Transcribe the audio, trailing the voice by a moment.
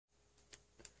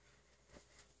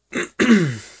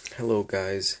Hello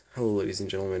guys, hello ladies and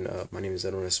gentlemen, my name is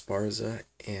Edwin Esparza,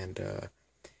 and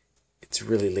it's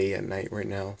really late at night right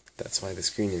now, that's why the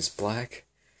screen is black,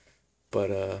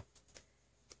 but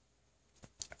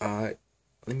let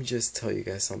me just tell you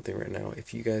guys something right now.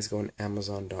 If you guys go on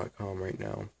Amazon.com right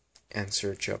now and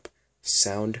search up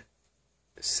Soundot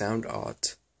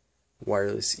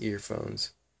wireless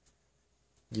earphones,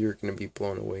 you're gonna be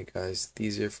blown away, guys.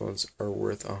 These earphones are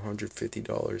worth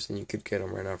 $150, and you could get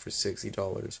them right now for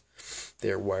 $60.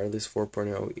 They're wireless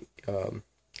 4.0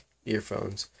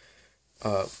 earphones,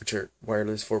 which are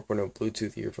wireless 4.0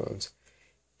 Bluetooth earphones,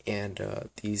 and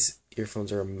these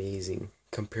earphones are amazing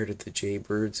compared to the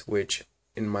Jaybirds, which,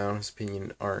 in my honest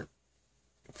opinion, aren't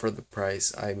for the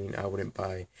price. I mean, I wouldn't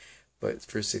buy, but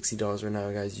for $60 right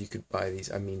now, guys, you could buy these.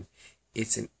 I mean,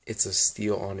 it's a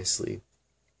steal, honestly.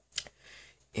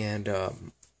 And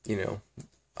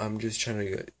I'm just trying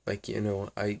to,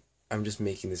 I'm just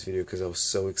making this video because I was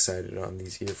so excited on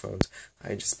these earphones.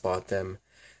 I just bought them.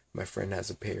 My friend has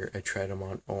a pair. I tried them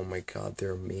on. Oh my god,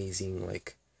 they're amazing.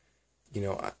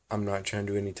 I'm not trying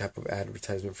to do any type of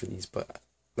advertisement for these, but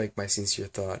like, my sincere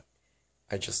thought,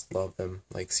 I just love them,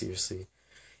 like, seriously.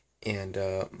 And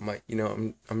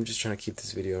I'm just trying to keep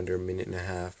this video under a minute and a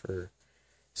half or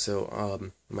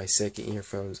so. My second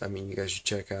earphones, you guys should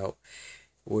check out,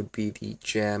 would be the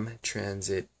Jam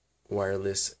Transit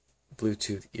wireless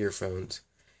Bluetooth earphones.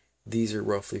 These are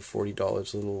roughly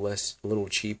 $40, a little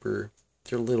cheaper.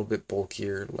 They're a little bit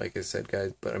bulkier, like I said,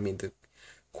 guys, but the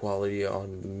quality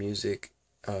on the music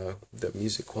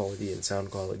quality and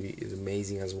sound quality is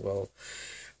amazing as well.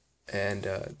 And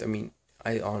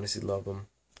I honestly love them.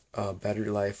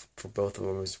 Battery life for both of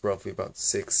them is roughly about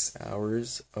 6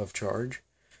 hours of charge,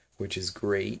 which is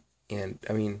great. And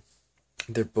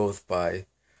they're both buy,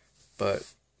 but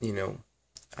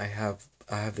I have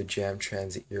the Jam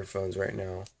Transit earphones right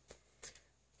now.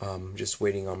 Just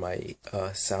waiting on my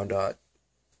Soundot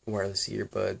wireless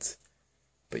earbuds.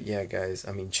 But yeah, guys,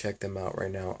 check them out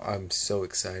right now. I'm so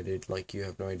excited, like, you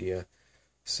have no idea.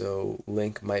 So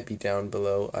link might be down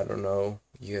below. I don't know,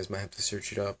 you guys might have to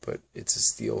search it up, but it's a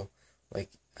steal.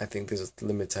 Like, I think there's a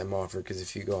limited time offer, because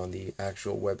if you go on the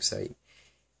actual website,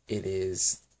 it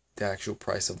is the actual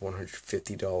price of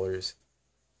 $150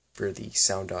 for the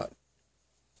Soundot.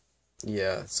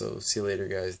 Yeah, so see you later,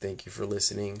 guys. Thank you for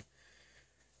listening.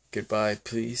 Goodbye,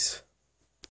 please.